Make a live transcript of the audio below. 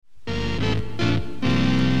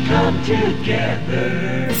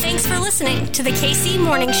together. Thanks for listening to the KC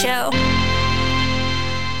Morning Show.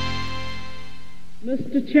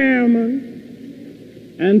 Mr.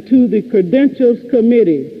 Chairman, and to the Credentials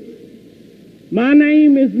Committee, my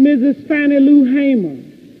name is Mrs. Fannie Lou Hamer,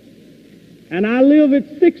 and I live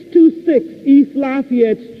at 626 East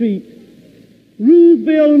Lafayette Street,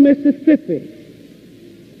 Roosevelt, Mississippi,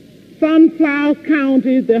 Sunflower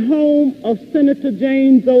County, the home of Senator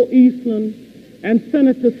James O. Eastland and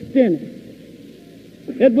Senator Stennis.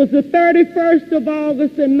 It was the 31st of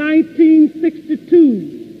August in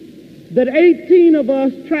 1962 that 18 of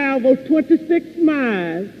us traveled 26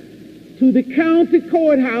 miles to the county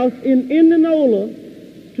courthouse in Indianola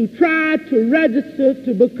to try to register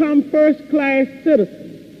to become first-class citizens.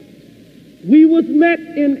 We was met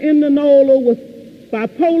in Indianola by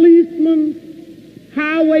policemen,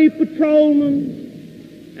 highway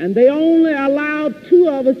patrolmen, and they only allowed 2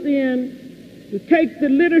 of us in to take the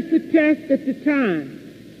literacy test at the time.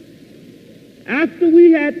 After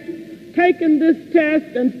we had taken this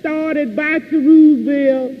test and started back to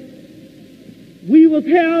Roosevelt, we was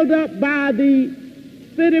held up by the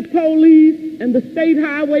city police and the state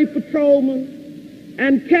highway patrolmen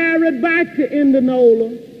and carried back to Indianola,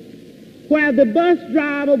 where the bus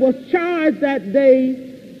driver was charged that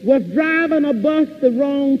day with driving a bus the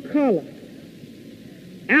wrong color.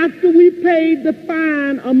 After we paid the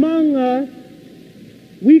fine among us,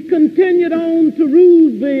 we continued on to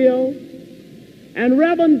Roosevelt, and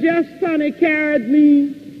Reverend Jeff Sonny carried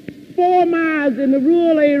me 4 miles in the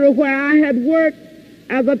rural area where I had worked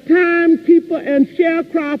as a timekeeper and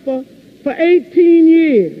sharecropper for 18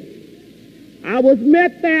 years. I was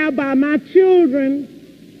met there by my children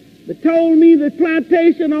that told me the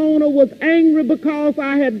plantation owner was angry because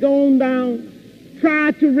I had gone down,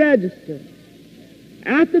 tried to register.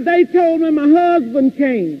 After they told me, my husband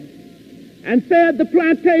came and said the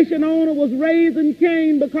plantation owner was raising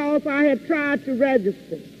Cain because I had tried to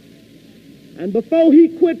register. And before he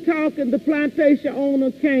quit talking, the plantation owner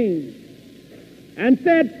came and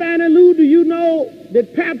said, Fannie Lou, do you know,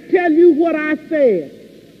 did Pap tell you what I said?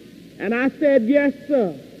 And I said, yes,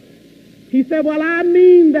 sir. He said, well, I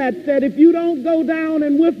mean that, said if you don't go down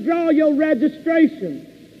and withdraw your registration,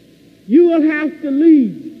 you will have to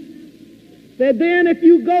leave. Said then if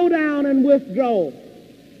you go down and withdraw,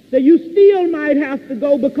 that you still might have to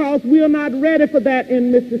go because we are not ready for that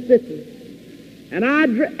in Mississippi. And I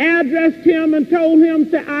addressed him and told him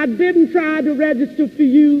that I didn't try to register for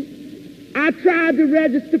you. I tried to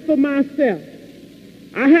register for myself.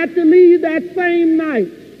 I had to leave that same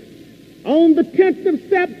night. On the 10th of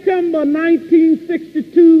September,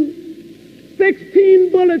 1962, 16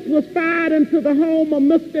 bullets was fired into the home of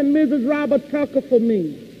Mr. and Mrs. Robert Tucker for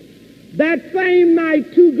me. That same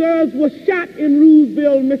night, 2 girls were shot in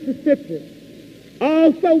Roosevelt, Mississippi.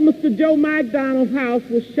 Also, Mr. Joe McDonald's house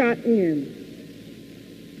was shot in.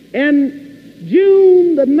 In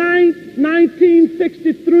June the 9th,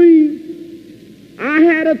 1963, I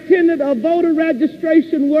had attended a voter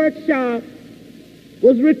registration workshop,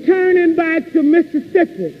 was returning back to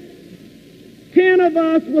Mississippi. 10 of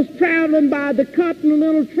us was traveling by the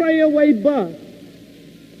Continental Trailway bus.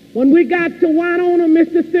 When we got to Winona,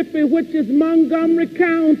 Mississippi, which is Montgomery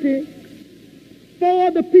County, 4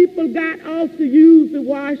 of the people got off to use the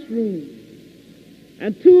washroom,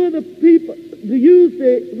 and 2 of the people to use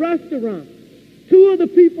the restaurant. 2 of the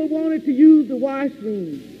people wanted to use the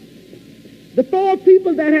washroom. The 4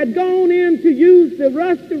 people that had gone in to use the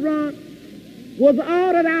restaurant was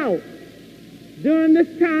ordered out. During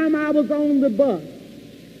this time, I was on the bus.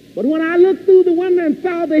 But when I looked through the window and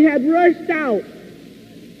saw they had rushed out,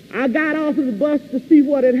 I got off of the bus to see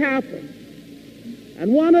what had happened.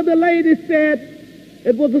 And one of the ladies said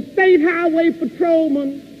it was a state highway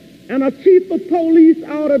patrolman and a chief of police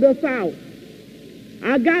ordered us out.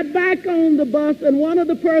 I got back on the bus, and one of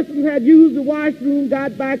the persons who had used the washroom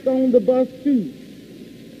got back on the bus too.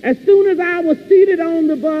 As soon as I was seated on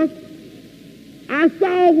the bus, I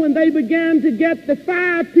saw when they began to get the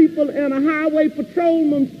 5 people in a highway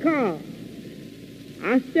patrolman's car.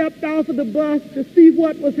 I stepped off of the bus to see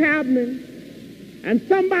what was happening, and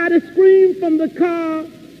somebody screamed from the car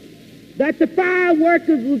that the fire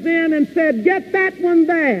workers was in and said, get that one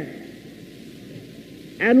there.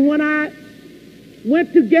 And when I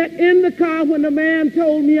went to get in the car, when the man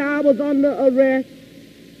told me I was under arrest,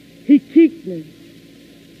 he kicked me.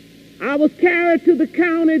 I was carried to the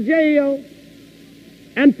county jail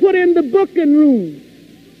and put in the booking room.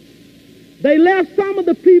 They left some of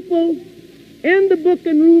the people in the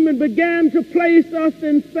booking room and began to place us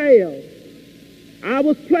in cells. I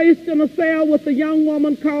was placed in a cell with a young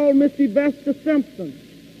woman called Miss Vesta Simpson.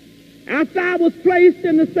 After I was placed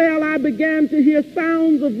in the cell, I began to hear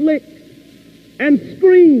sounds of licks and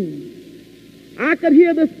screams. I could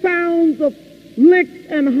hear the sounds of licks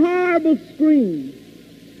and horrible screams.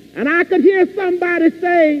 And I could hear somebody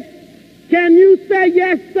say, "Can you say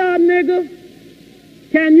yes, sir, nigga?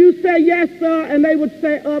 Can you say yes, sir?" And they would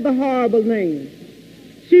say other horrible names.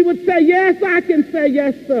 She would say, "Yes, I can say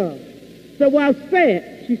yes, sir." So, "Well, say it."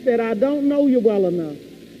 She said, "I don't know you well enough."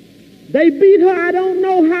 They beat her I don't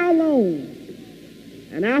know how long.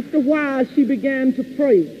 And after a while, she began to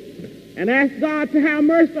pray and ask God to have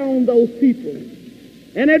mercy on those people.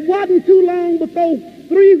 And it wasn't too long before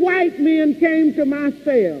 3 white men came to my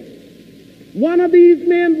cell. One of these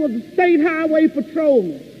men was a state highway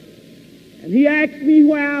patrolman. And he asked me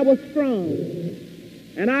where I was from.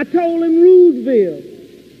 And I told him Roosevelt.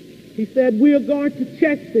 He said, "We're going to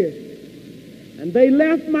check this." And they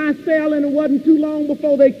left my cell, and it wasn't too long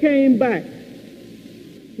before they came back.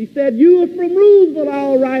 He said, "You are from Roosevelt,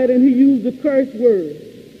 all right," and he used a curse word.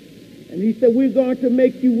 And he said, "We're going to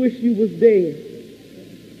make you wish you was dead."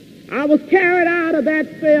 I was carried out of that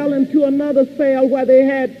cell into another cell where they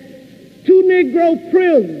had 2 Negro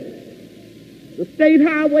prisoners. The state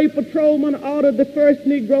highway patrolman ordered the first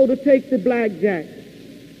Negro to take the blackjack.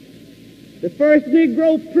 The first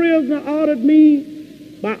Negro prisoner ordered me,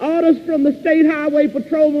 by orders from the state highway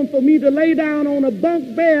patrolman, for me to lay down on a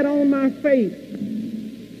bunk bed on my face.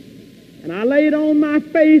 And I laid on my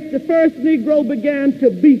face. The first Negro began to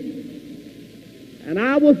beat. And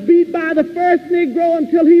I was beat by the first Negro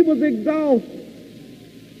until he was exhausted.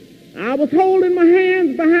 I was holding my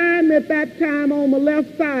hands behind me at that time on my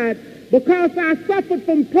left side because I suffered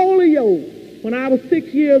from polio when I was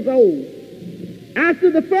 6 years old.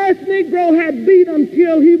 After the first Negro had beat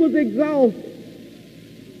until he was exhausted,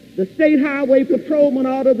 the state highway patrolman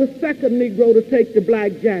ordered the second Negro to take the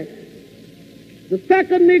blackjack. The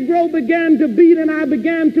second Negro began to beat, and I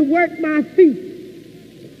began to work my feet.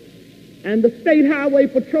 And the state highway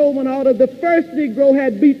patrolman ordered the first Negro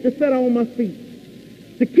had beat to sit on my feet,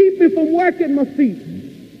 to keep me from working my feet.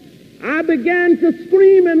 I began to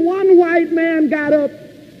scream, and one white man got up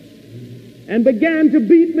and began to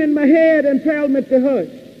beat me in my head and tell me to hush.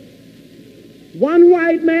 One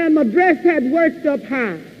white man, my dress had worked up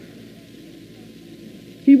high.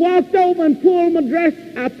 He walked over and pulled my dress.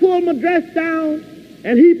 I pulled my dress down,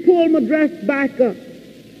 and he pulled my dress back up.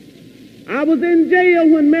 I was in jail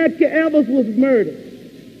when Medgar Evers was murdered.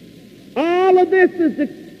 All of this is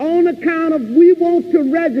on account of we want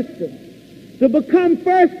to register to become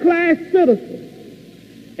first-class citizens.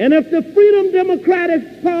 And if the Freedom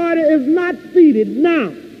Democratic Party is not seated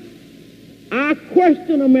now, I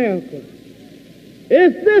question America.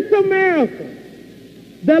 Is this America,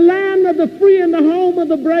 the land of the free and the home of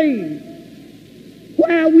the brave,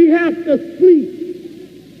 where we have to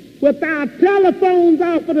sleep with our telephones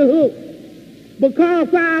off of the hook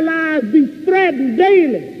because our lives be threatened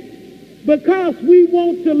daily, because we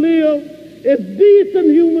want to live as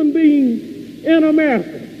decent human beings in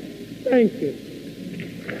America? Thank you.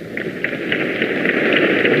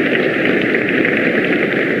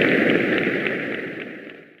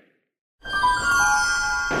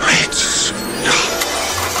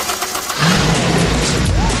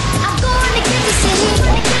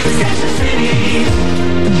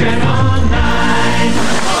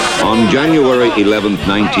 On January 11,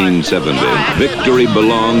 1970, victory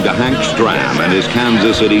belonged to Hank Stram and his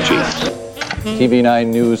Kansas City Chiefs. TV9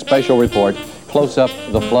 News special report, close up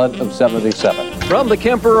the flood of 77. From the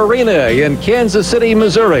Kemper Arena in Kansas City,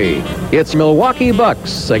 Missouri, it's Milwaukee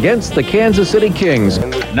Bucks against the Kansas City Kings.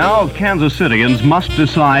 Now Kansas Cityans must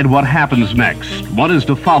decide what happens next. What is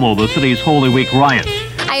to follow the city's Holy Week riots?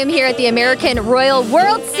 I am here at the American Royal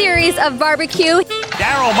World Series of Barbecue.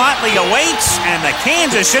 Darryl Motley awaits, and the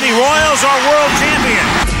Kansas City Royals are world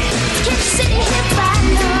champions.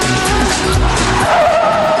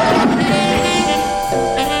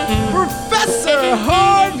 Professor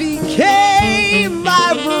Harvey Kaye,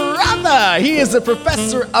 my brother. He is a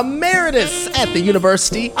professor emeritus at the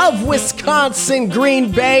University of Wisconsin,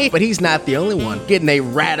 Green Bay. But he's not the only one getting a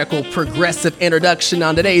radical progressive introduction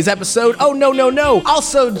on today's episode. Oh, no.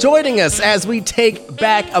 Also joining us as we take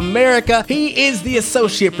back America, he is the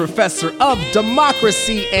Associate Professor of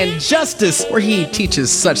Democracy and Justice, where he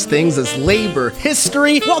teaches such things as labor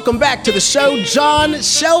history. Welcome back to the show, Jon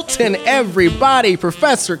Shelton, everybody.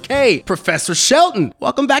 Professor Kaye, Professor Shelton.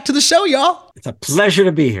 Welcome back to the show, y'all. It's a pleasure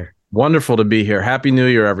to be here. Wonderful to be here. Happy New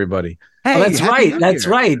Year, everybody. Hey, that's right. That's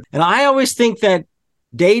right. And I always think that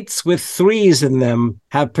dates with threes in them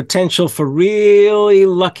have potential for really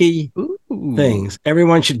lucky things.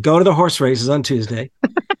 Everyone should go to the horse races on Tuesday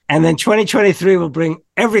And then 2023 will bring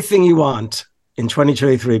everything you want in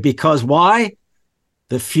 2023. Because why?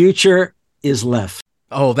 The future is left.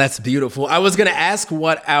 Oh, that's beautiful. I was going to ask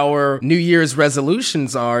what our New Year's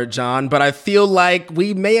resolutions are, Jon, but I feel like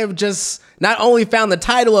we may have just not only found the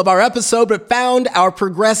title of our episode, but found our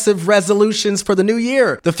progressive resolutions for the new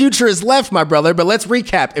year. The future is left, my brother, but let's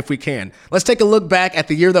recap if we can. Let's take a look back at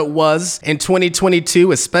the year that was in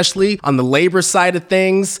 2022, especially on the labor side of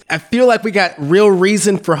things. I feel like we got real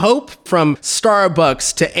reason for hope, from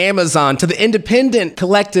Starbucks to Amazon to the independent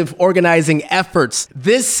collective organizing efforts.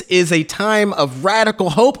 This is a time of radical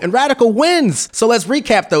hope and radical wins. So let's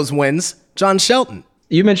recap those wins. Jon Shelton.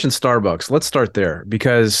 You mentioned Starbucks. Let's start there,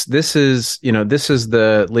 because this is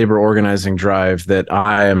the labor organizing drive that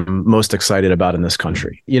I am most excited about in this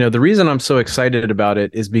country. The reason I'm so excited about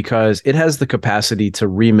it is because it has the capacity to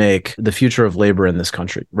remake the future of labor in this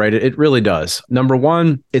country, right? It really does. Number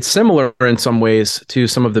one, it's similar in some ways to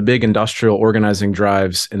some of the big industrial organizing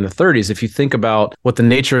drives in the 30s. If you think about what the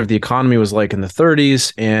nature of the economy was like in the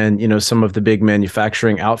 30s and, some of the big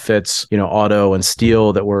manufacturing outfits, auto and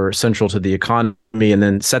steel that were central to the economy, and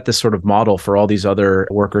then set this sort of model for all these other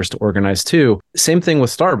workers to organize too. Same thing with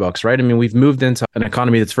Starbucks, right? I mean, we've moved into an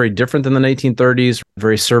economy that's very different than the 1930s,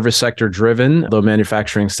 very service sector driven, though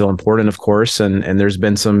manufacturing is still important, of course. And there's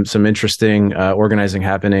been some interesting organizing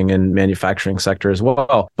happening in manufacturing sector as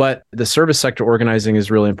well. But the service sector organizing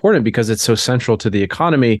is really important because it's so central to the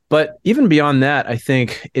economy. But even beyond that, I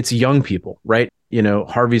think it's young people, right?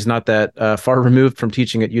 Harvey's not that far removed from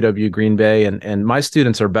teaching at UW Green Bay, and my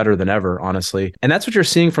students are better than ever, honestly. And that's what you're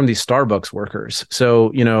seeing from these Starbucks workers.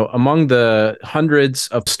 So, among the hundreds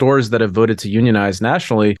of stores that have voted to unionize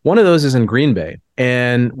nationally, one of those is in Green Bay.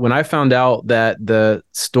 And when I found out that the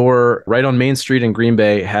store right on Main Street in Green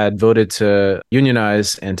Bay had voted to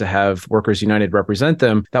unionize and to have Workers United represent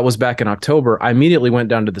them, that was back in October, I immediately went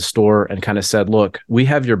down to the store and kind of said, look, we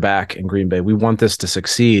have your back in Green Bay. We want this to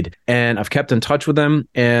succeed. And I've kept in touch with them.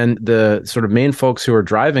 And the sort of main folks who are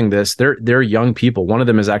driving this, they're young people. One of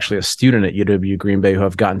them is actually a student at UW Green Bay who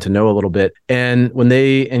I've gotten to know a little bit. And when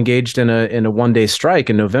they engaged in a one-day strike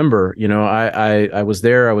in November, I was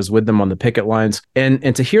there. I was with them on the picket lines.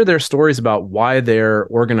 And to hear their stories about why they're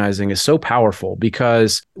organizing is so powerful,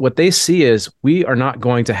 because what they see is we are not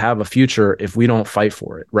going to have a future if we don't fight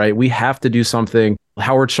for it, right? We have to do something.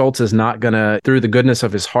 Howard Schultz is not going to, through the goodness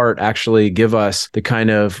of his heart, actually give us the kind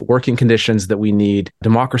of working conditions that we need,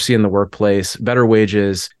 democracy in the workplace, better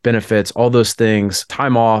wages, benefits, all those things,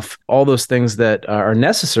 time off, all those things that are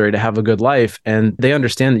necessary to have a good life. And they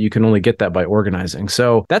understand that you can only get that by organizing.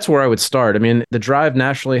 So that's where I would start. I mean, the drive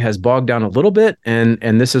nationally has bogged down a little bit. And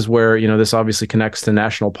this is where, this obviously connects to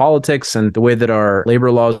national politics and the way that our labor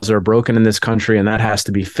laws are broken in this country. And that has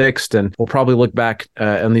to be fixed. And we'll probably look back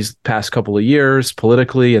on these past couple of years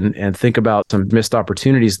politically and think about some missed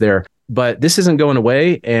opportunities there. But this isn't going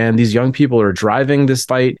away, and these young people are driving this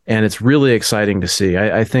fight, and it's really exciting to see.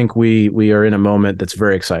 I think we are in a moment that's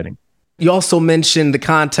very exciting. You also mentioned the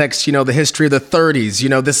context, the history of the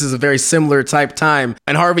 30s. This is a very similar type time.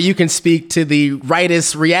 And Harvey, you can speak to the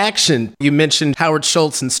rightist reaction. You mentioned Howard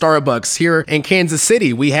Schultz and Starbucks. Here in Kansas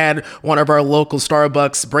City, we had one of our local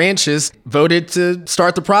Starbucks branches voted to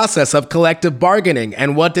start the process of collective bargaining.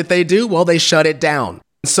 And what did they do? Well, they shut it down.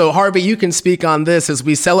 So Harvey, you can speak on this. As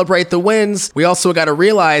we celebrate the wins, we also got to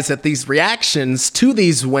realize that these reactions to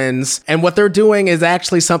these wins and what they're doing is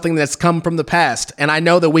actually something that's come from the past. And I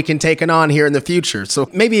know that we can take it on here in the future. So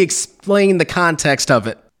maybe explain the context of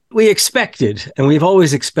it. We expected, and we've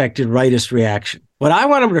always expected, rightist reaction. What I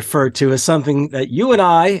want to refer to is something that you and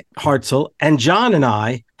I, Hartzell, and Jon and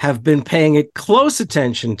I have been paying it close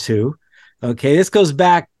attention to. Okay, this goes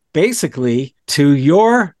back basically to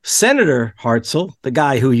your Senator Hartzell, the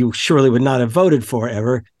guy who you surely would not have voted for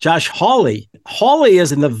ever, Josh Hawley. Hawley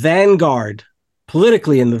is in the vanguard,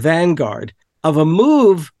 politically in the vanguard, of a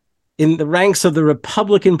move in the ranks of the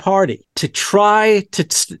Republican Party to try to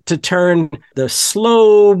turn the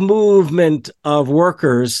slow movement of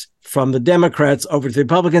workers from the Democrats over to the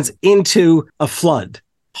Republicans into a flood.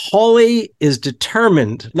 Hawley is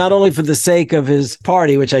determined, not only for the sake of his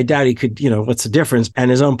party, which I doubt he could, what's the difference, and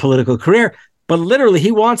his own political career, but literally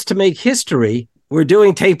he wants to make history. We're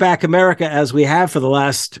doing Take Back America as we have for the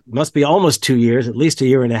last, must be almost 2 years, at least a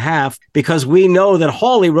year and a half, because we know that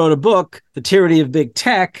Hawley wrote a book, The Tyranny of Big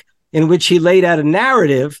Tech, in which he laid out a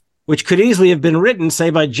narrative which could easily have been written, say,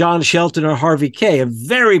 by Jon Shelton or Harvey Kaye, a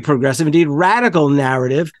very progressive, indeed radical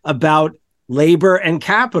narrative about labor and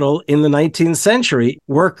capital in the 19th century,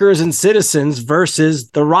 workers and citizens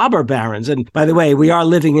versus the robber barons. And by the way, we are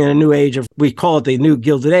living in a new age of, we call it the new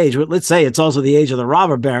Gilded Age, but let's say it's also the age of the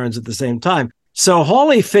robber barons at the same time. So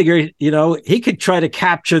Hawley figured, he could try to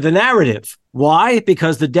capture the narrative. Why?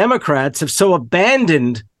 Because the Democrats have so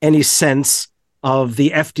abandoned any sense of the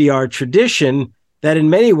FDR tradition that in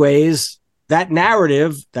many ways that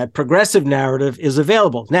narrative, that progressive narrative, is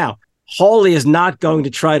available. Now, Hawley is not going to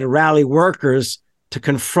try to rally workers to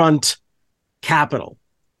confront capital,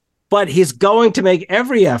 but he's going to make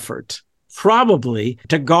every effort, probably,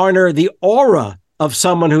 to garner the aura of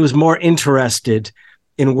someone who's more interested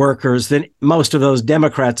in workers than most of those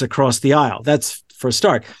Democrats across the aisle. That's for a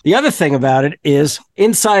start. The other thing about it is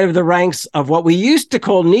inside of the ranks of what we used to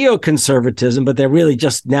call neoconservatism, but they're really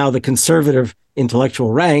just now the conservative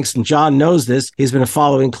intellectual ranks. And John knows this. He's been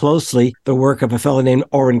following closely the work of a fellow named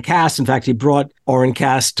Orrin Cass. In fact, he brought Orrin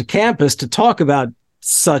Cass to campus to talk about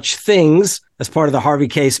such things as part of the Harvey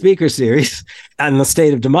Kaye speaker series on the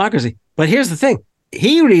state of democracy. But here's the thing.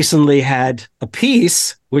 He recently had a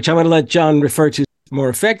piece, which I'm going to let John refer to more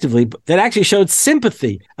effectively, but that actually showed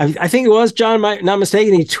sympathy. I think it was, John, not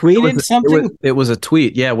mistaken, he tweeted something. It was a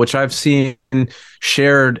tweet, yeah, which I've seen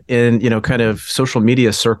shared in, kind of social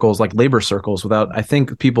media circles, like labor circles, without, I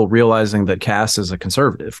think, people realizing that Cass is a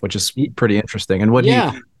conservative, which is pretty interesting. And what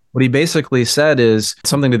he basically said is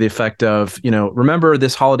something to the effect of, remember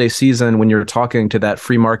this holiday season when you're talking to that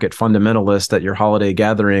free market fundamentalist at your holiday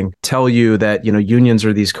gathering, tell you that, unions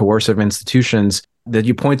are these coercive institutions, that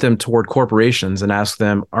you point them toward corporations and ask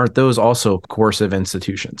them, aren't those also coercive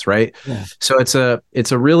institutions, right? Yeah. So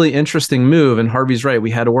it's a really interesting move. And Harvey's right.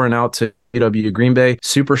 We had Orrin out to UW Green Bay,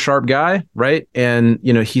 super sharp guy, right? And,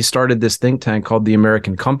 he started this think tank called the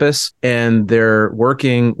American Compass, and they're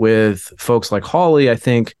working with folks like Hawley, I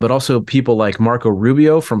think, but also people like Marco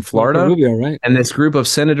Rubio from Florida. Marco Rubio, right. And this group of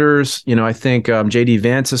senators, I think J.D.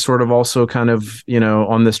 Vance is sort of also kind of,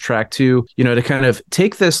 on this track too, to kind of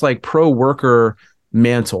take this like pro-worker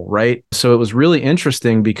mantle, right? So it was really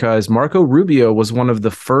interesting because Marco Rubio was one of the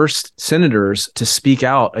first senators to speak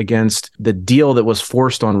out against the deal that was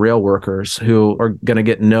forced on rail workers who are going to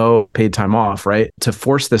get no paid time off, right? To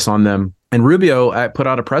force this on them. And Rubio put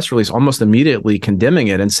out a press release almost immediately condemning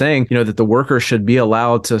it and saying, that the workers should be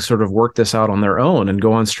allowed to sort of work this out on their own and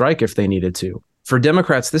go on strike if they needed to. For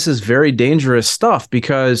Democrats, this is very dangerous stuff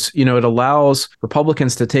because, it allows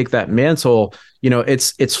Republicans to take that mantle.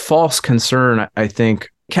 It's false concern, I think.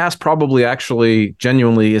 Cass probably actually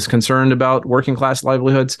genuinely is concerned about working class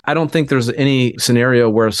livelihoods. I don't think there's any scenario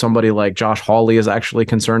where somebody like Josh Hawley is actually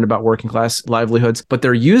concerned about working class livelihoods, but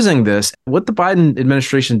they're using this. What the Biden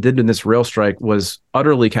administration did in this rail strike was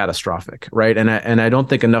utterly catastrophic, right? And I don't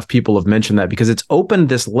think enough people have mentioned that because it's opened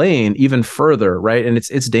this lane even further, right? And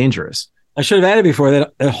it's dangerous. I should have added before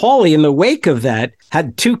that Hawley, in the wake of that,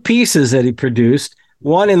 had two pieces that he produced.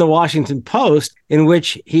 One in the Washington Post, in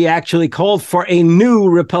which he actually called for a new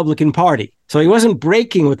Republican Party. So he wasn't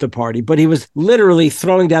breaking with the party, but he was literally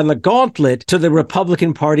throwing down the gauntlet to the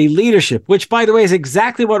Republican Party leadership, which, by the way, is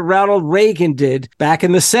exactly what Ronald Reagan did back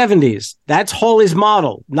in the 70s. That's Hawley's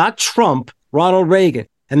model, not Trump, Ronald Reagan.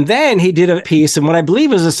 And then he did a piece in what I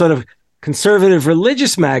believe is a sort of conservative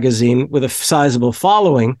religious magazine with a sizable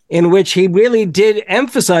following, in which he really did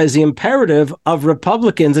emphasize the imperative of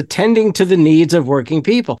Republicans attending to the needs of working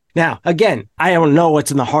people. Now, again, I don't know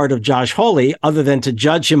what's in the heart of Josh Hawley other than to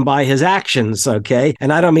judge him by his actions, okay?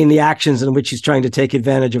 And I don't mean the actions in which he's trying to take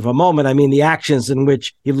advantage of a moment. I mean the actions in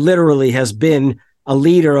which he literally has been a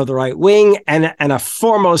leader of the right wing and a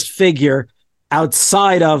foremost figure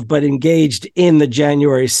outside of, but engaged in the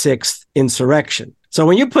January 6th insurrection. So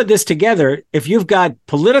when you put this together, if you've got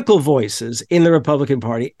political voices in the Republican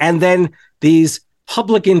Party and then these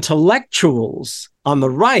public intellectuals on the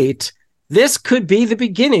right, this could be the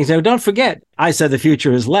beginnings. Now, don't forget, I said the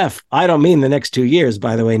future is left. I don't mean the next 2 years,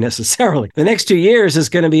 by the way, necessarily. The next 2 years is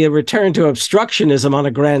going to be a return to obstructionism on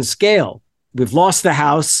a grand scale. We've lost the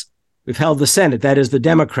House. We've held the Senate. That is, the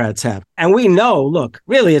Democrats have. And we know, look,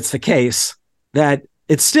 really, it's the case that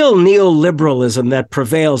it's still neoliberalism that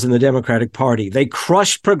prevails in the Democratic Party. They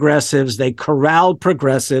crushed progressives. They corralled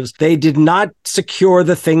progressives. They did not secure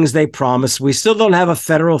the things they promised. We still don't have a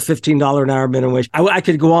federal $15 an hour minimum wage. I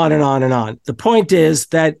could go on and on and on. The point is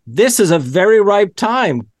that this is a very ripe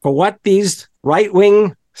time for what these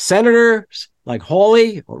right-wing senators like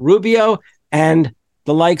Hawley or Rubio and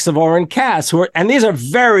the likes of Orrin Cass, and these are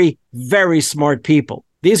very, very smart people.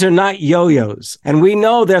 These are not yo-yos. And we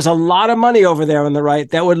know there's a lot of money over there on the right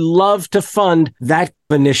that would love to fund that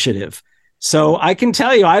initiative. So I can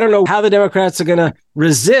tell you, I don't know how the Democrats are going to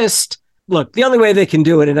resist. Look, the only way they can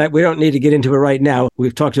do it, and we don't need to get into it right now,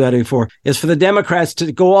 we've talked about it before, is for the Democrats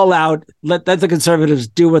to go all out, let the conservatives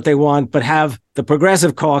do what they want, but have the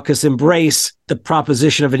Progressive Caucus embrace the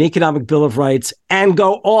proposition of an economic bill of rights and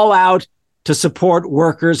go all out to support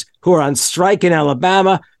workers who are on strike in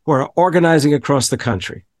Alabama, who are organizing across the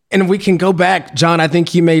country. And we can go back, John, I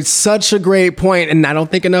think you made such a great point, and I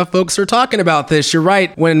don't think enough folks are talking about this. You're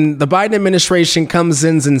right. When the Biden administration comes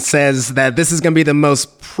in and says that this is going to be the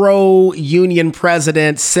most pro-union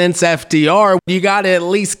president since FDR, you got to at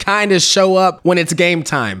least kind of show up when it's game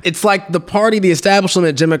time. It's like the party, the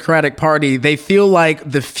establishment Democratic Party, they feel like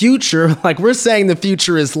the future, like we're saying the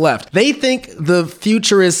future is left. They think the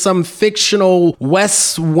future is some fictional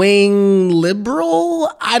West Wing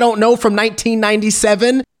liberal, I don't know, from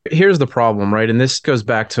 1997. Here's the problem, right? And this goes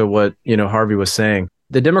back to what, Harvey was saying.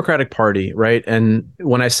 The Democratic Party, right? And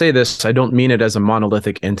when I say this, I don't mean it as a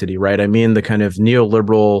monolithic entity, right? I mean the kind of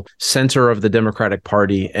neoliberal center of the Democratic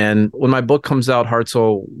Party. And when my book comes out,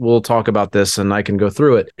 Hartzell, we'll talk about this and I can go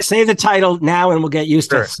through it. Say the title now and we'll get used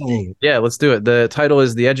to saying it. Yeah, let's do it. The title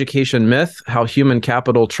is The Education Myth, How Human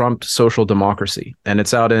Capital Trumped Social Democracy. And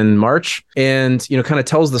it's out in March and, kind of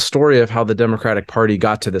tells the story of how the Democratic Party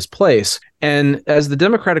got to this place. And as the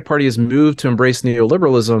Democratic Party has moved to embrace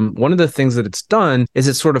neoliberalism, one of the things that it's done is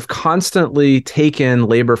it's sort of constantly taken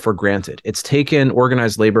labor for granted. It's taken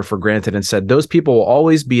organized labor for granted and said those people will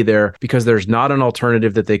always be there because there's not an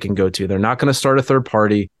alternative that they can go to. They're not going to start a third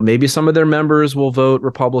party. Maybe some of their members will vote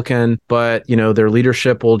Republican, but, their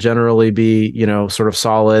leadership will generally be, sort of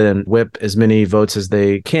solid and whip as many votes as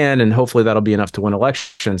they can. And hopefully that'll be enough to win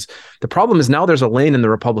elections. The problem is now there's a lane in the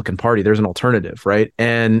Republican Party. There's an alternative, right?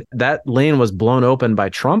 And that lane was blown open by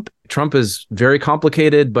Trump. Trump is very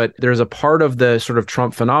complicated, but there's a part of the sort of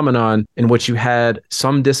Trump phenomenon in which you had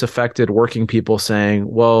some disaffected working people saying,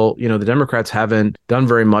 well, the Democrats haven't done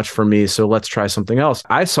very much for me, so let's try something else.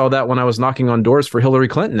 I saw that when I was knocking on doors for Hillary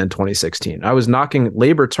Clinton in 2016. I was knocking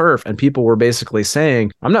labor turf and people were basically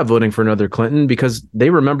saying, I'm not voting for another Clinton because they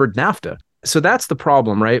remembered NAFTA. So that's the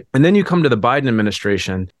problem, right? And then you come to the Biden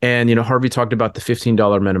administration and, Harvey talked about the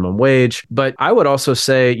 $15 minimum wage. But I would also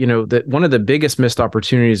say, that one of the biggest missed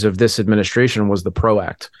opportunities of this administration was the PRO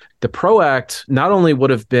Act. The PRO Act not only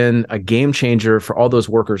would have been a game changer for all those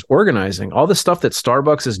workers organizing, all the stuff that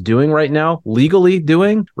Starbucks is doing right now, legally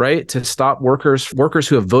doing, right, to stop workers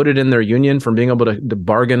who have voted in their union from being able to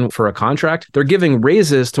bargain for a contract. They're giving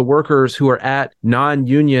raises to workers who are at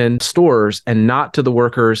non-union stores and not to the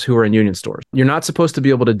workers who are in union stores. You're not supposed to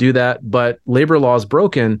be able to do that, but labor law is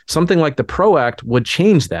broken. Something like the PRO Act would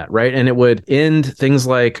change that, right? And it would end things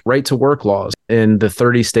like right to work laws in the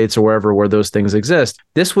 30 states or wherever where those things exist.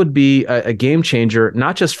 This would be a game changer,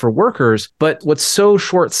 not just for workers, but what's so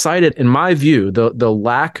short-sighted, in my view, the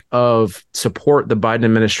lack of support the Biden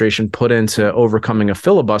administration put into overcoming a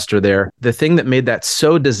filibuster there, the thing that made that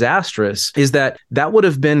so disastrous is that would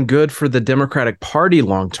have been good for the Democratic Party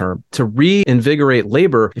long-term to reinvigorate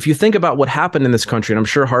labor. If you think about what happened in this country, and I'm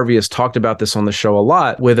sure Harvey has talked about this on the show a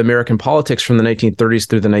lot with American politics from the 1930s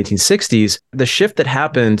through the 1960s, the shift that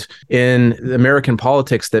happened in American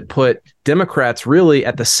politics that put Democrats really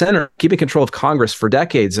at the center, keeping control of Congress for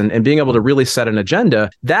decades and being able to really set an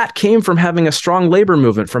agenda, that came from having a strong labor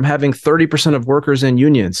movement, from having 30% of workers in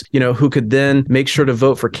unions, who could then make sure to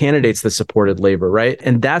vote for candidates that supported labor, right?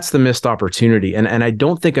 And that's the missed opportunity. And I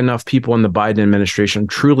don't think enough people in the Biden administration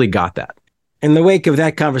truly got that. In the wake of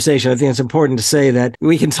that conversation, I think it's important to say that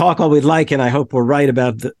we can talk all we'd like, and I hope we're right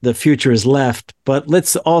about the future is left. But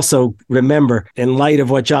let's also remember, in light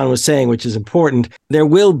of what John was saying, which is important, there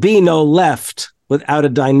will be no left without a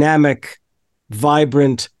dynamic,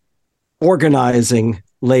 vibrant, organizing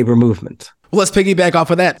labor movement. Well, let's piggyback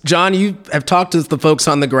off of that. John, you have talked to the folks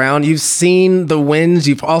on the ground. You've seen the wins.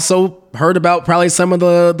 You've also heard about probably some of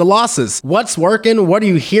the losses. What's working? What are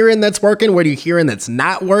you hearing that's working? What are you hearing that's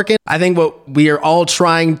not working? I think what we are all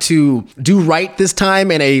trying to do right this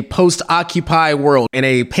time in a post-Occupy world, in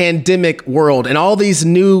a pandemic world, in all these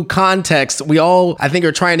new contexts, we all, I think,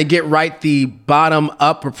 are trying to get right the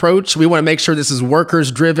bottom-up approach. We want to make sure this is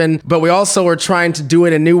workers-driven, but we also are trying to do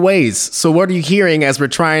it in new ways. So what are you hearing as we're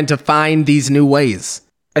trying to find these new ways?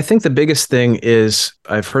 I think the biggest thing is,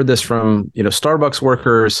 I've heard this from, Starbucks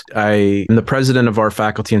workers. I am the president of our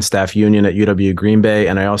faculty and staff union at UW Green Bay,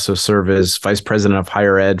 and I also serve as vice president of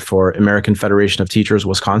higher ed for American Federation of Teachers,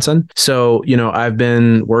 Wisconsin. So, I've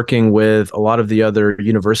been working with a lot of the other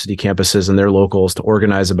university campuses and their locals to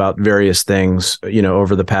organize about various things,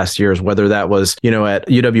 over the past years, whether that was, at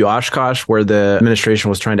UW Oshkosh, where the administration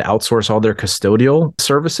was trying to outsource all their custodial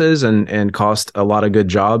services and cost a lot of good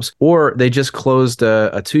jobs, or they just closed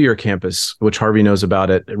a two-year campus, which Harvey knows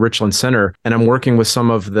about at Richland Center. And I'm working with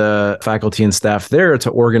some of the faculty and staff there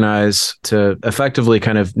to organize, to effectively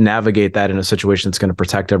kind of navigate that in a situation that's going to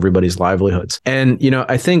protect everybody's livelihoods. And,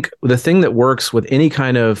 I think the thing that works with any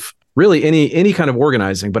kind of really any kind of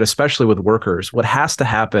organizing, but especially with workers, what has to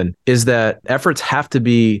happen is that efforts have to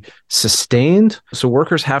be sustained. So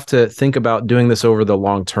workers have to think about doing this over the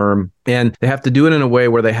long term, and they have to do it in a way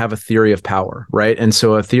where they have a theory of power, right? And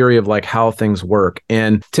so a theory of like how things work.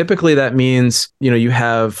 And typically that means, you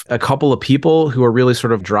have a couple of people who are really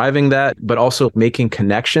sort of driving that, but also making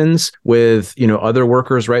connections with, other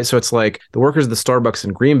workers, right? So it's like the workers of the Starbucks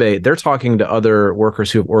in Green Bay, they're talking to other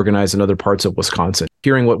workers who have organized in other parts of Wisconsin,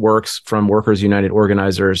 hearing what works from Workers United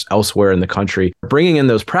organizers elsewhere in the country, bringing in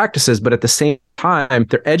those practices, but at the same time,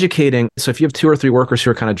 they're educating. So if you have 2 or 3 workers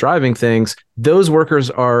who are kind of driving things, those workers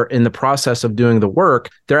are in the process of doing the work.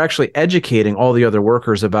 They're actually educating all the other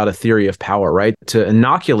workers about a theory of power, right? To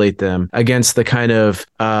inoculate them against the kind of,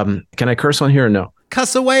 can I curse on here or no?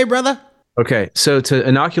 Cuss away, brother. Okay, so to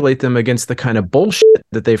inoculate them against the kind of bullshit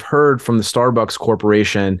that they've heard from the Starbucks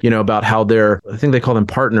Corporation, about how they're, I think they call them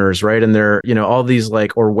partners, right? And they're, all these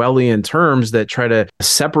like Orwellian terms that try to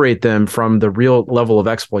separate them from the real level of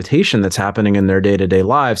exploitation that's happening in their day-to-day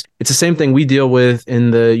lives. It's the same thing we deal with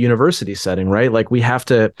in the university setting, right? Like we have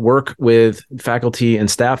to work with faculty and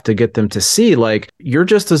staff to get them to see, like, you're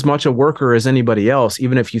just as much a worker as anybody else,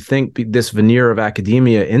 even if you think this veneer of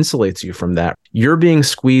academia insulates you from that. You're being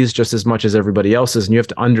squeezed just as much as everybody else is, and you have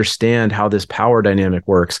to understand how this power dynamic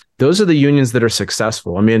works. Those are the unions that are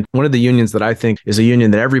successful. I mean, one of the unions that I think is a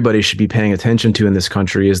union that everybody should be paying attention to in this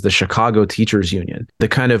country is the Chicago Teachers Union. The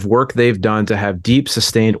kind of work they've done to have deep,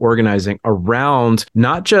 sustained organizing around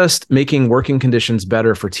not just making working conditions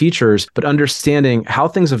better for teachers, but understanding how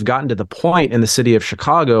things have gotten to the point in the city of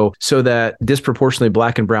Chicago so that disproportionately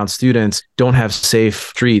Black and brown students don't have safe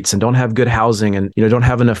streets and don't have good housing and don't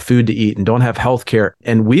have enough food to eat and don't have health care,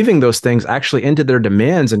 and weaving those things actually into their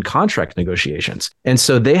demands and contract negotiations. And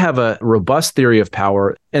so they have a robust theory of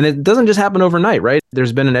power, and it doesn't just happen overnight, right?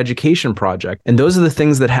 There's been an education project, and those are the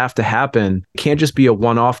things that have to happen. It can't just be a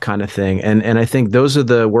one-off kind of thing. And I think those are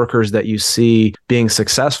the workers that you see being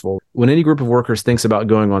successful. When any group of workers thinks about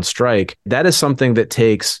going on strike, that is something that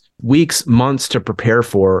takes weeks, months to prepare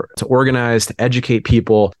for, to organize, to educate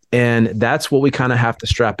people. And that's what we kind of have to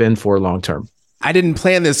strap in for long term. I didn't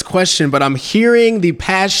plan this question, but I'm hearing the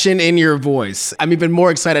passion in your voice. I'm even more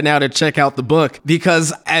excited now to check out the book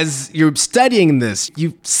because as you're studying this,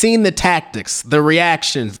 you've seen the tactics, the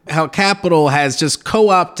reactions, how capital has just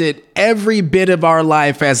co-opted every bit of our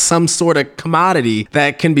life as some sort of commodity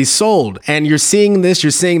that can be sold. And you're seeing this,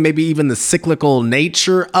 you're seeing maybe even the cyclical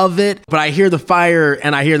nature of it. But I hear the fire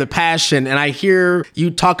and I hear the passion and I hear you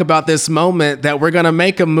talk about this moment that we're going to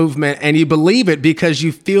make a movement, and you believe it because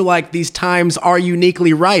you feel like these times are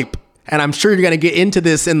uniquely ripe. And I'm sure you're going to get into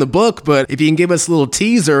this in the book, but if you can give us a little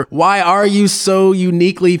teaser, why are you so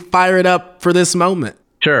uniquely fired up for this moment?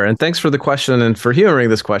 Sure. And thanks for the question and for humoring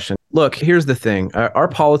this question. Look, here's the thing. Our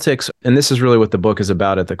politics, and this is really what the book is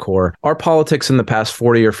about at the core, our politics in the past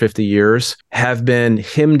 40 or 50 years have been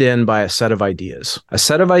hemmed in by a set of ideas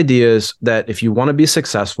that if you want to be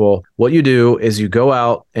successful, what you do is you go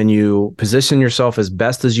out and you position yourself as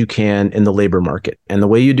best as you can in the labor market. And the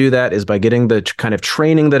way you do that is by getting the kind of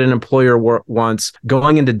training that an employer wants,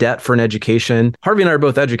 going into debt for an education. Harvey and I are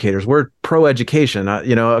both educators. We're pro-education,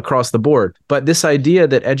 across the board. But this idea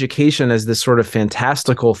that education is this sort of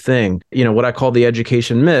fantastical thing, what I call the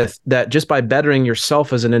education myth, that just by bettering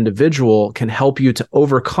yourself as an individual can help you to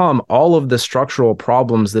overcome all of the structural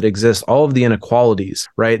problems that exist, all of the inequalities,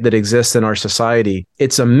 right, that exist in our society.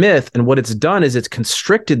 It's a myth. And what it's done is it's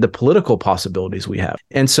constricted the political possibilities we have.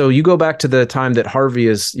 And so you go back to the time that Harvey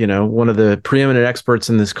is, one of the preeminent experts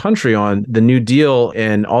in this country on the New Deal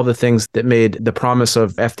and all the things that made the promise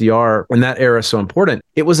of FDR in that era so important.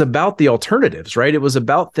 It was about the alternatives, right? It was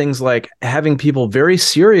about things like having people very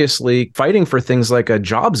seriously fighting for things like a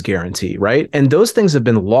jobs guarantee, right? And those things have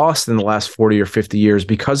been lost in the last 40 or 50 years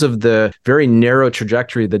because of the very narrow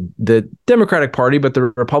trajectory the Democratic Party, but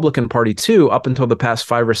the Republican Party too, up until the past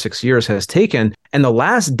 5 or 6 years has taken. And the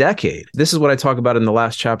last decade, this is what I talk about in the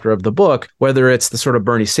last chapter of the book, whether it's the sort of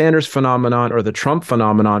Bernie Sanders phenomenon or the Trump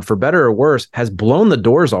phenomenon, for better or worse, has blown the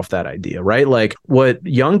doors off that idea, right? Like what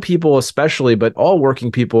young people especially, but all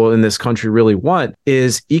working people in this country really want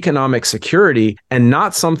is economic security, and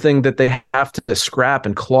not something that they have to scrap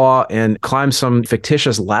and claw and climb some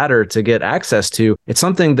fictitious ladder to get access to. It's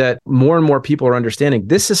something that more and more people are understanding.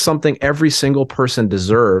 This is something every single person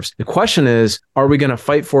deserves. The question is, are we going to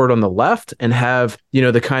fight for it on the left and have,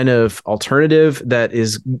 the kind of alternative that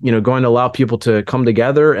is, going to allow people to come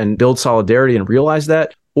together and build solidarity and realize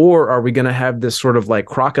that? Or are we going to have this sort of like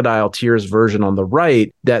crocodile tears version on the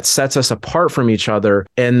right that sets us apart from each other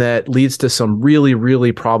and that leads to some really,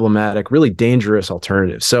 really problematic, really dangerous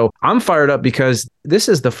alternatives? So I'm fired up because this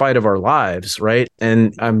is the fight of our lives, right?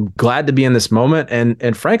 And I'm glad to be in this moment.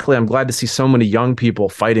 And frankly, I'm glad to see so many young people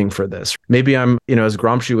fighting for this. Maybe I'm, as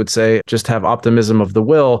Gramsci would say, just have optimism of the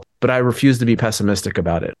will, but I refuse to be pessimistic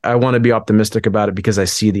about it. I want to be optimistic about it because I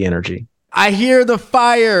see the energy. I hear the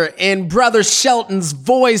fire in Brother Shelton's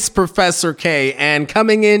voice, Professor Kaye. And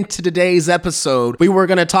coming into today's episode, we were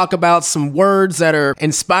going to talk about some words that are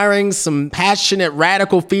inspiring some passionate,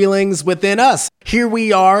 radical feelings within us. Here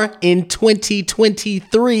we are in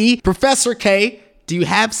 2023. Professor Kaye, do you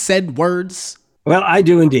have said words? Well, I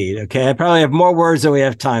do indeed. Okay. I probably have more words than we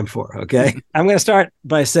have time for. Okay. I'm going to start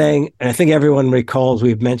by saying, and I think everyone recalls,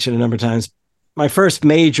 we've mentioned a number of times, my first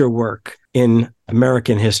major work in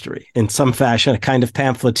American history, in some fashion, a kind of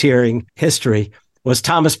pamphleteering history, was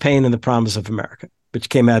Thomas Paine and the Promise of America, which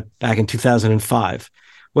came out back in 2005.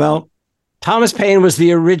 Well, Thomas Paine was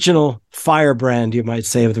the original firebrand, you might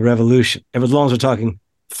say, of the revolution, as long as we're talking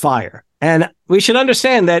fire. And we should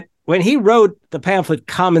understand that when he wrote the pamphlet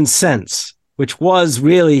Common Sense, which was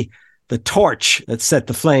really the torch that set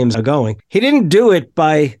the flames going, he didn't do it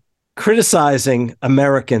by criticizing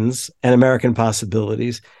Americans and American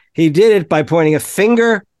possibilities. He did it by pointing a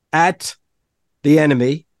finger at the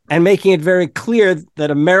enemy and making it very clear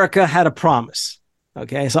that America had a promise.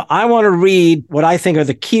 Okay, so I want to read what I think are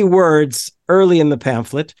the key words early in the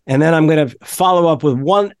pamphlet, and then I'm going to follow up with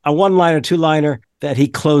a one-liner, two-liner that he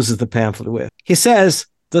closes the pamphlet with. He says,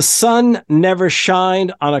 "The sun never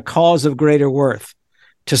shined on a cause of greater worth.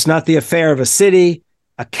 'Tis not the affair of a city,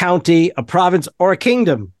 a county, a province, or a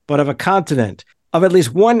kingdom, but of a continent, of at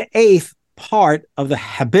least 1/8 part of the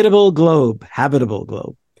habitable globe.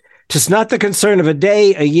 'Tis not the concern of a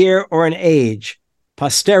day, a year, or an age.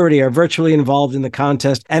 Posterity are virtually involved in the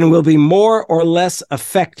contest and will be more or less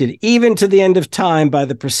affected, even to the end of time, by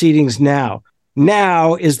the proceedings now.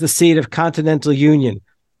 Now is the seed of continental union,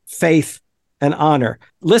 faith, and honor."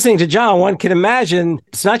 Listening to John, one can imagine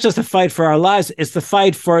it's not just a fight for our lives, it's the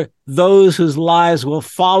fight for those whose lives will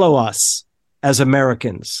follow us as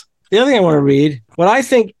Americans. The other thing I want to read, what I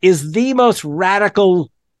think is the most radical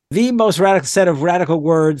set of radical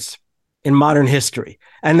words in modern history.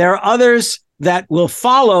 And there are others that will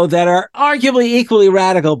follow that are arguably equally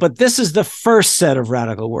radical, but this is the first set of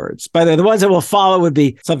radical words. By the way, the ones that will follow would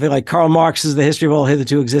be something like Karl Marx's "The History of All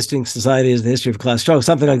Hitherto Existing Society is the History of Class Struggle,"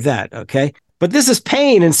 something like that, okay? But this is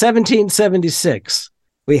Paine in 1776.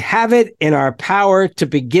 "We have it in our power to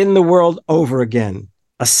begin the world over again.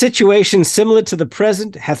 A situation similar to the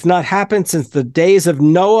present hath not happened since the days of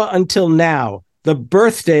Noah until now. The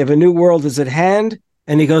birthday of a new world is at hand."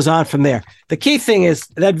 And he goes on from there. The key thing is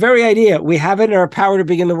that very idea, we have it in our power to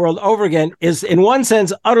begin the world over again, is in one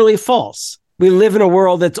sense utterly false. We live in a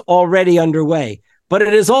world that's already underway, but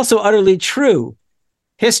it is also utterly true.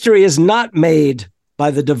 History is not made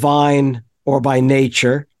by the divine or by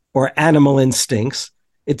nature or animal instincts.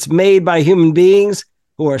 It's made by human beings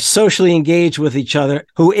who are socially engaged with each other,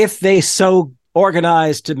 who, if they so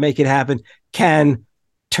organize to make it happen, can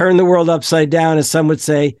turn the world upside down, as some would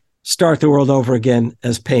say, start the world over again,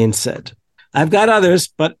 as Paine said. I've got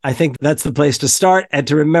others, but I think that's the place to start and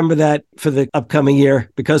to remember that for the upcoming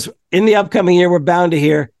year, because in the upcoming year, we're bound to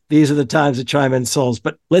hear these are the times that try men's souls.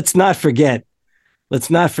 But let's not forget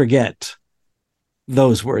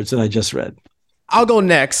those words that I just read. I'll go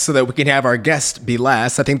next so that we can have our guest be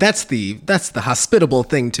last. I think that's the hospitable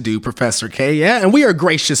thing to do, Professor Kaye. Yeah, and we are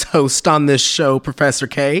gracious hosts on this show, Professor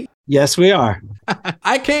Kaye. Yes, we are.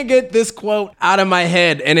 I can't get this quote out of my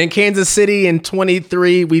head. And in Kansas City in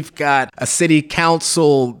 23, we've got a city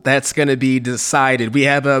council that's going to be decided. We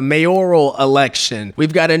have a mayoral election.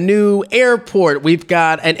 We've got a new airport. We've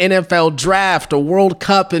got an NFL draft, a World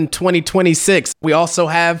Cup in 2026. We also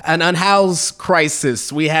have an unhoused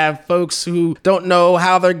crisis. We have folks who don't know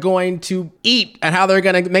how they're going to eat and how they're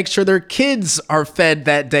going to make sure their kids are fed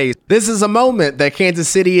that day. This is a moment that Kansas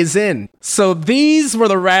City is in. So these were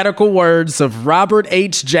the radical words of Robert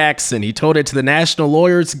H. Jackson. He told it to the National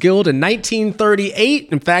Lawyers Guild in 1938.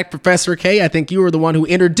 In fact, Professor Kaye, I think you were the one who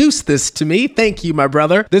introduced this to me. Thank you, my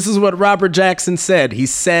brother. This is what Robert Jackson said. He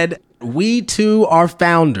said, "We too are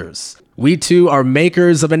founders. We too are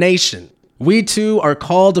makers of a nation. We too are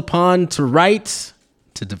called upon to write,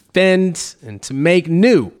 to defend, and to make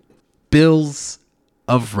new bills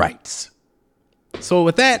of rights." So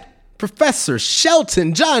with that, Professor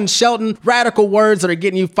Shelton. Jon Shelton, radical words that are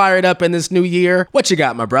getting you fired up in this new year. What you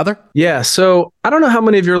got, my brother? Yeah, so I don't know how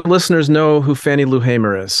many of your listeners know who Fannie Lou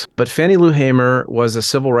Hamer is, but Fannie Lou Hamer was a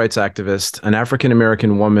civil rights activist, an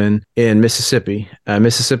African-American woman in Mississippi.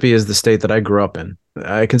 Mississippi is the state that I grew up in.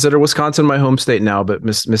 I consider Wisconsin my home state now, but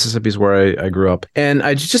Mississippi is where I grew up. And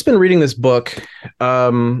I've just been reading this book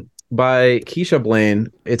by Keisha Blaine.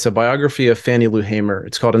 It's a biography of Fannie Lou Hamer.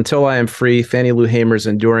 It's called Until I Am Free, Fannie Lou Hamer's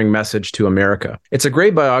Enduring Message to America. It's a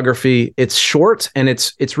great biography. It's short, and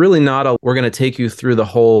it's really not we're going to take you through the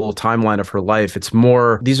whole timeline of her life. It's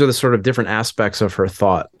more, these are the sort of different aspects of her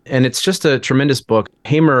thought. And it's just a tremendous book.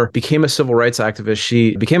 Hamer became a civil rights activist.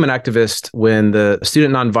 She became an activist when the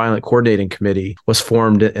Student Nonviolent Coordinating Committee was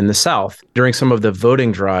formed in the South during some of the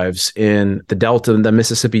voting drives in the Delta, the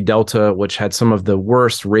Mississippi Delta, which had some of the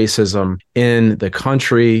worst racism in the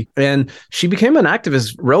country. And she became an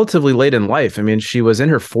activist relatively late in life. I mean, she was in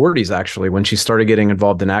her 40s, actually, when she started getting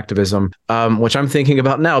involved in activism, which I'm thinking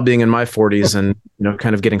about now, being in my 40s and,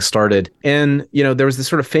 kind of getting started. And, there was this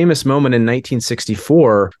sort of famous moment in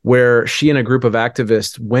 1964 where she and a group of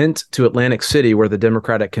activists went to Atlantic City, where the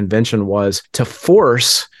Democratic Convention was, to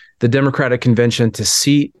force the Democratic Convention to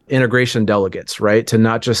seat integration delegates, right? To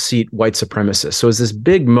not just seat white supremacists. So it was this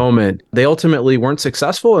big moment. They ultimately weren't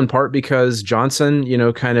successful, in part because Johnson,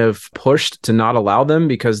 kind of pushed to not allow them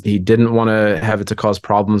because he didn't want to have it to cause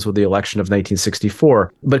problems with the election of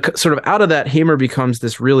 1964. But sort of out of that, Hamer becomes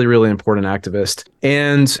this really, really important activist.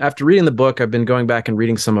 And after reading the book, I've been going back and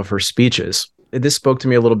reading some of her speeches. This spoke to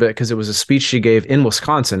me a little bit because it was a speech she gave in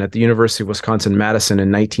Wisconsin at the University of Wisconsin-Madison in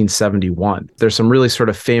 1971. There's some really sort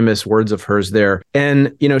of famous words of hers there.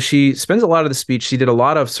 And, she spends a lot of the speech, she did a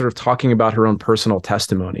lot of sort of talking about her own personal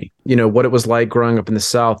testimony, what it was like growing up in the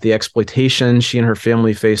South, the exploitation she and her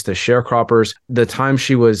family faced as sharecroppers, the time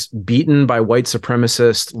she was beaten by white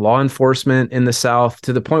supremacist law enforcement in the South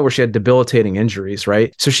to the point where she had debilitating injuries,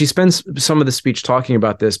 right? So she spends some of the speech talking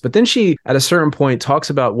about this, but then she, at a certain point, talks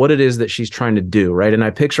about what it is that she's trying to do, right? And I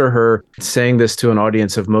picture her saying this to an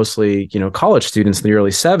audience of mostly, college students in the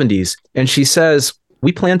early 70s. And she says,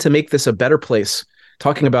 "We plan to make this a better place,"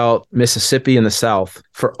 talking about Mississippi and the South,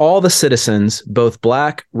 "for all the citizens, both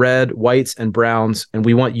black, red, whites, and browns, and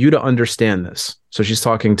we want you to understand this." So she's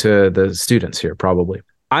talking to the students here, probably.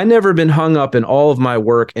 "I never been hung up in all of my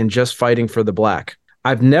work in just fighting for the black.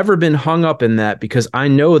 I've never been hung up in that because I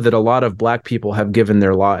know that a lot of black people have given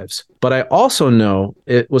their lives. But I also know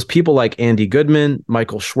it was people like Andy Goodman,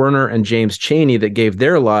 Michael Schwerner, and James Chaney that gave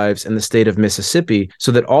their lives in the state of Mississippi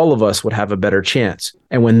so that all of us would have a better chance.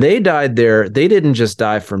 And when they died there, they didn't just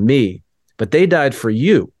die for me, but they died for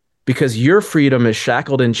you because your freedom is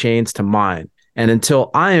shackled in chains to mine. And until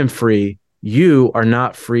I am free, you are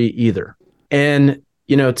not free either." And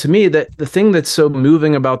to me, that the thing that's so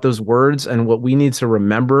moving about those words and what we need to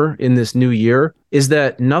remember in this new year is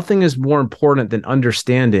that nothing is more important than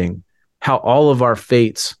understanding how all of our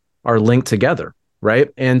fates are linked together, right?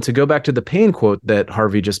 And to go back to the pain quote that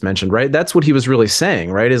Harvey just mentioned, right? That's what he was really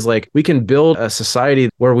saying, right? Is like, we can build a society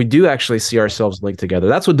where we do actually see ourselves linked together.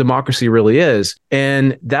 That's what democracy really is.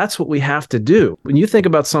 And that's what we have to do. When you think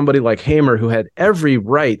about somebody like Hamer, who had every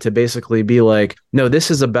right to basically be like, no,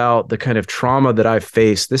 this is about the kind of trauma that I've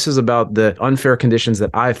faced. This is about the unfair conditions that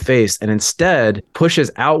I've faced, and instead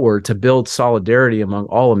pushes outward to build solidarity among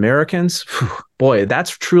all Americans. Boy,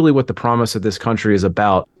 that's truly what the promise of this country is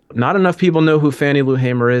about. Not enough people know who Fannie Lou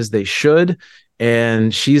Hamer is. They should.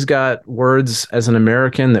 And she's got words as an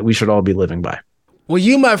American that we should all be living by. Well,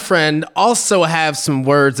 you, my friend, also have some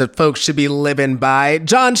words that folks should be living by.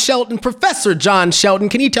 Jon Shelton, Professor Jon Shelton,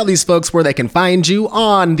 can you tell these folks where they can find you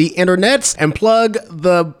on the internets and plug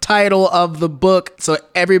the title of the book so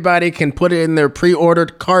everybody can put it in their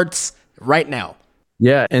pre-ordered carts right now?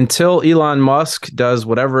 Yeah, until Elon Musk does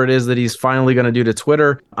whatever it is that he's finally going to do to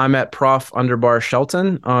Twitter, I'm at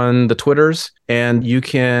Prof_Shelton on the Twitters, and you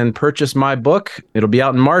can purchase my book. It'll be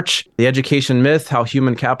out in March, The Education Myth, How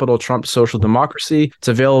Human Capital Trumps Social Democracy. It's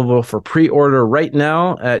available for pre-order right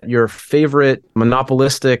now at your favorite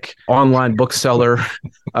monopolistic online bookseller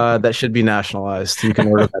that should be nationalized. You can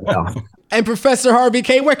order that now. And Professor Harvey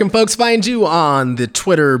Kaye, where can folks find you on the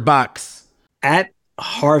Twitter box? At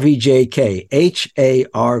Harvey J. Kaye,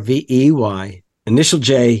 Harvey, initial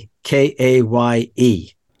J, Kaye.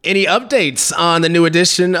 Any updates on the new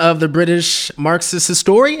edition of the British Marxist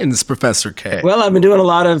Historians, Professor Kaye? Well, I've been doing a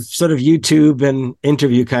lot of sort of YouTube and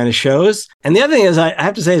interview kind of shows. And the other thing is, I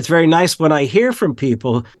have to say, it's very nice when I hear from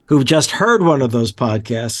people who've just heard one of those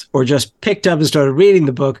podcasts or just picked up and started reading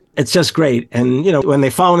the book. It's just great. And, when they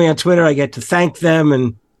follow me on Twitter, I get to thank them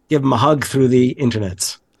and give them a hug through the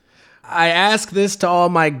internets. I ask this to all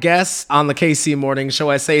my guests on the KC Morning Show.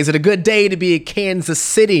 I say, is it a good day to be a Kansas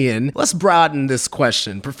Citian? Let's broaden this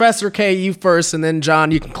question. Professor Kaye, you first, and then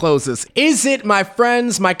Jon, you can close this. Is it, my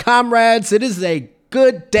friends, my comrades, it is a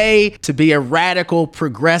good day to be a radical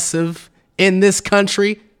progressive in this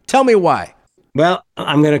country? Tell me why. Well,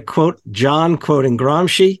 I'm going to quote Jon quoting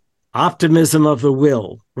Gramsci, optimism of the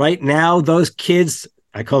will. Right now, those kids,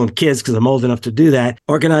 I call them kids because I'm old enough to do that,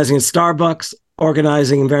 organizing in Starbucks,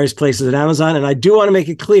 organizing in various places at Amazon. And I do want to make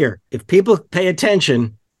it clear, if people pay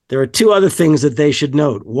attention, there are two other things that they should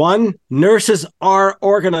note. One, nurses are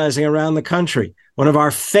organizing around the country. One of our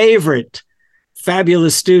favorite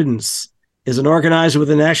fabulous students is an organizer with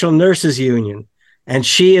the National Nurses Union. And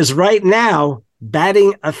she is right now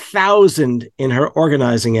batting 1,000 in her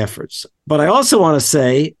organizing efforts. But I also want to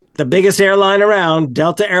say the biggest airline around,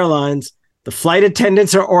 Delta Airlines, the flight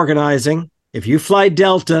attendants are organizing. If you fly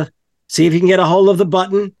Delta, see if you can get a hold of the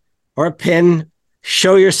button or a pin.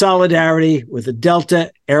 Show your solidarity with the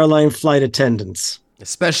Delta airline flight attendants.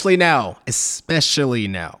 Especially now. Especially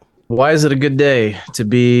now. Why is it a good day to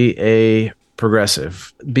be a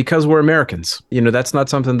progressive? Because we're Americans. That's not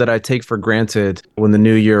something that I take for granted when the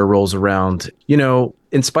new year rolls around.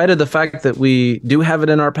 In spite of the fact that we do have it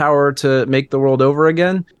in our power to make the world over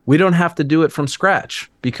again, we don't have to do it from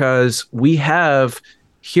scratch because we have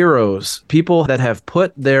heroes, people that have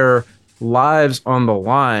put their lives on the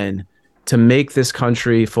line to make this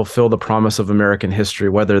country fulfill the promise of American history,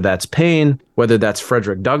 whether that's Paine, whether that's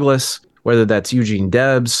Frederick Douglass, whether that's Eugene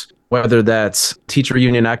Debs, whether that's teacher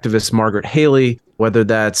union activist Margaret Haley, whether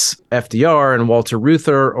that's FDR and Walter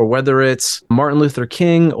Reuther, or whether it's Martin Luther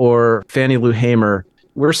King or Fannie Lou Hamer.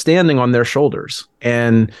 We're standing on their shoulders,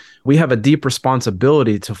 and we have a deep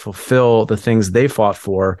responsibility to fulfill the things they fought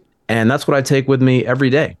for. And that's what I take with me every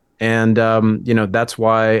day. And, that's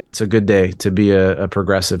why it's a good day to be a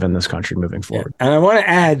progressive in this country moving forward. And I want to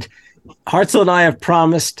add, Hartzell and I have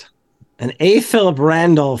promised an A. Philip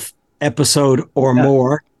Randolph episode or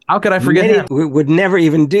more. How could I forget him? We would never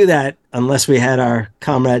even do that unless we had our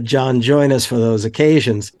comrade Jon join us for those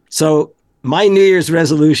occasions. So my New Year's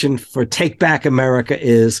resolution for Take Back America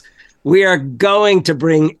is we are going to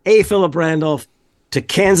bring A. Philip Randolph to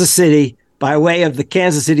Kansas City by way of the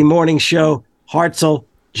Kansas City Morning Show, Hartzell,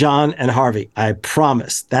 Jon, and Harvey. I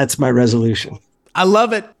promise. That's my resolution. I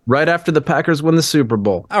love it. Right after the Packers win the Super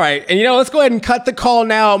Bowl. All right. And let's go ahead and cut the call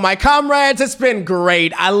now. My comrades, it's been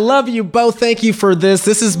great. I love you both. Thank you for this.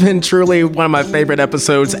 This has been truly one of my favorite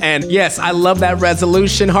episodes. And yes, I love that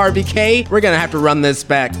resolution, Harvey Kaye. We're going to have to run this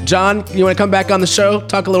back. Jon, you want to come back on the show?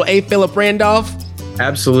 Talk a little A. Philip Randolph?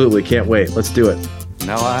 Absolutely. Can't wait. Let's do it.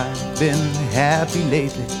 Now I've been happy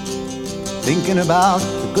lately, thinking about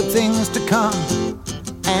the good things to come.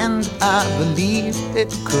 And I believe it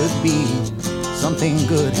could be something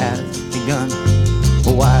good has begun.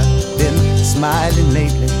 Oh, I've been smiling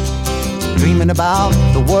lately, dreaming about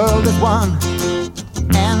the world as one.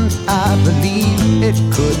 And I believe it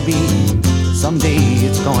could be someday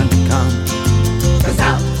it's going to come. 'Cause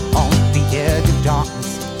out on the edge of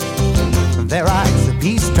darkness, there rides a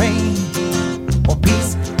peace train. Oh,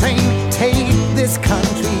 peace train, take this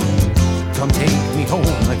country, come take me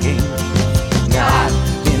home again. Now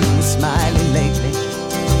I've been smiling lately,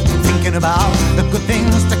 thinking about the good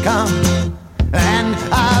things to come. And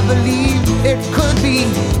I believe it could be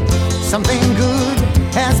something good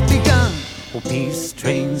has begun. Oh, peace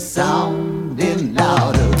train sounding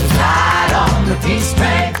louder, ride on the peace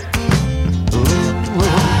train. Ooh,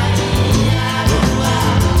 ooh.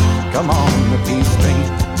 Come on, the peace train.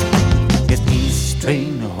 It's peace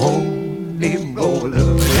train, holy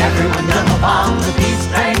roller. Everyone jump on the peace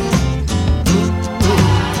train.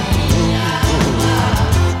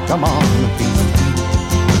 Come on, the peace train.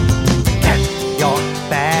 Get your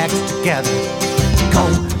bags together.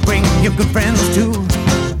 Come bring your good friends too.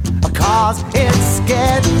 'Cause it's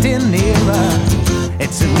getting nearer.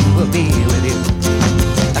 It soon will be with you.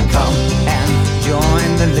 Come and join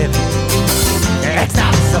the living. It's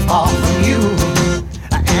not so far from you.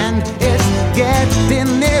 And it's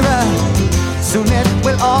getting nearer. Soon it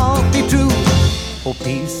will all be true. Oh,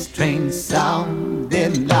 peace train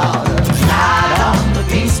sounding louder. Ride on the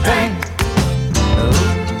peace train.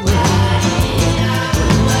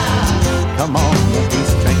 Come on, the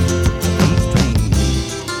peace train. Peace train.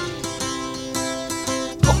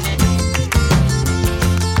 Oh.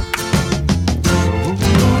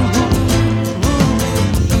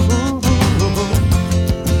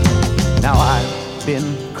 Now I've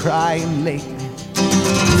been crying lately,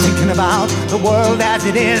 thinking about the world as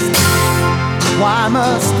it is. Why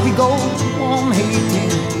must we go on hating?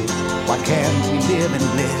 Why can't we live in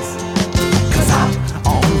bliss? 'Cause out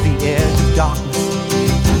on the edge of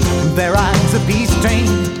darkness, there rides a peace train.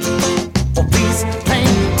 Oh, peace train,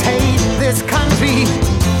 take this country,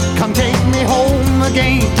 come take me home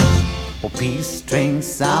again. Oh, peace train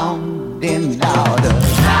sounding louder.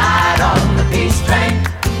 Ride on the peace train.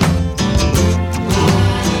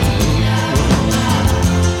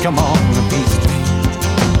 Come on, the peace train.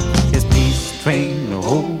 It's peace train,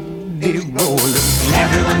 holy roller.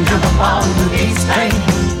 Everyone jump up on the peace train.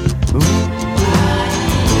 Ooh.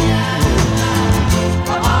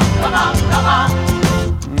 Come on, come on, come on.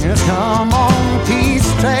 Yes, come on, peace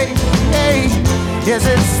train. Hey, yes,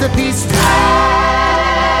 it's the peace train.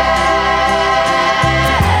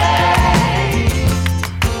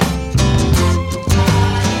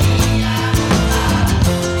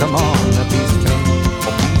 Come on, the peace train,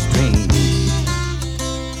 oh, peace train.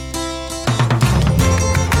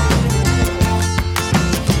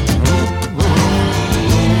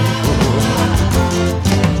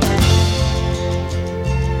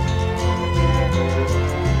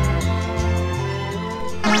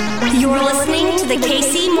 You're listening to the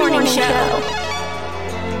KC Morning Show.